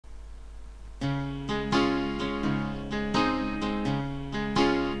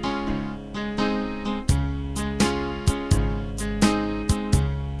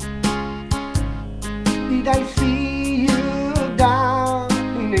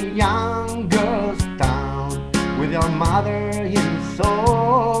mother in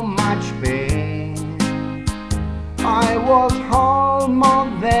so much pain. I was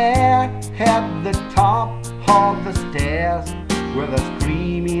almost there at the top of the stairs with her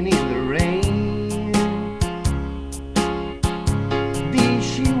screaming in the rain. Did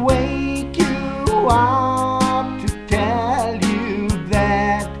she wake you up to tell you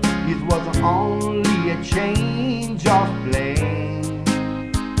that it was only a change of plane?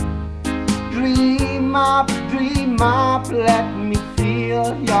 Dream up, let me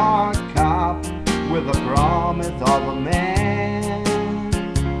fill your cup with the promise of a man.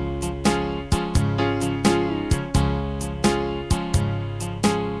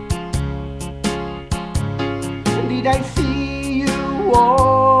 Did I see you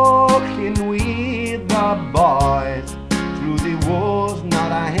walking with the boys through the woods,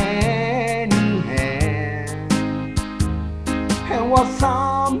 not a any hand? And was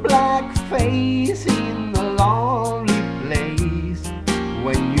some black face in the lonely place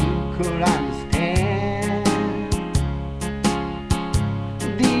when you could understand?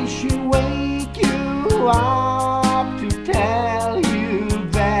 Did she wake you up to tell you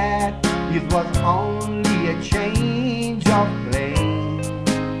that it was only a change of plane?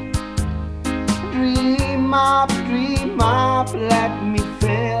 Dream up, let me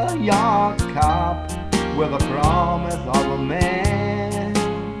fill your cup with the promise of a man.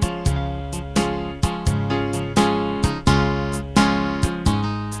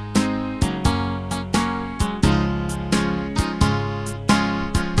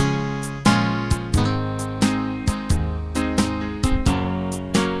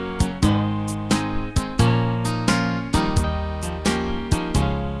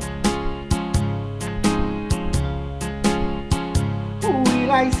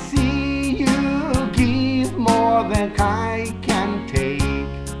 Will I see you give more than I can take?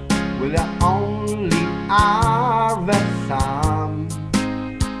 Will I only harvest some?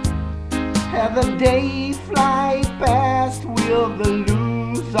 As the day fly past, will the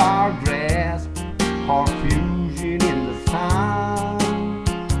lose our grasp or fusion in the sun?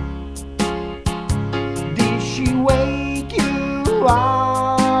 Did she wake you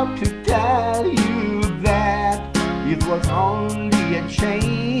up to tell you that it was only a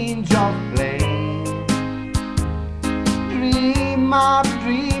change of plane? Dream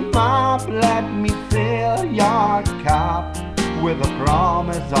up, let me fill your cup with the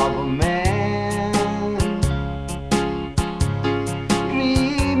promise of a man.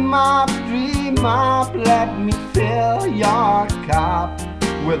 Dream up, let me fill your cup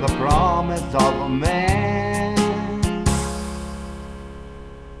with the promise of a man.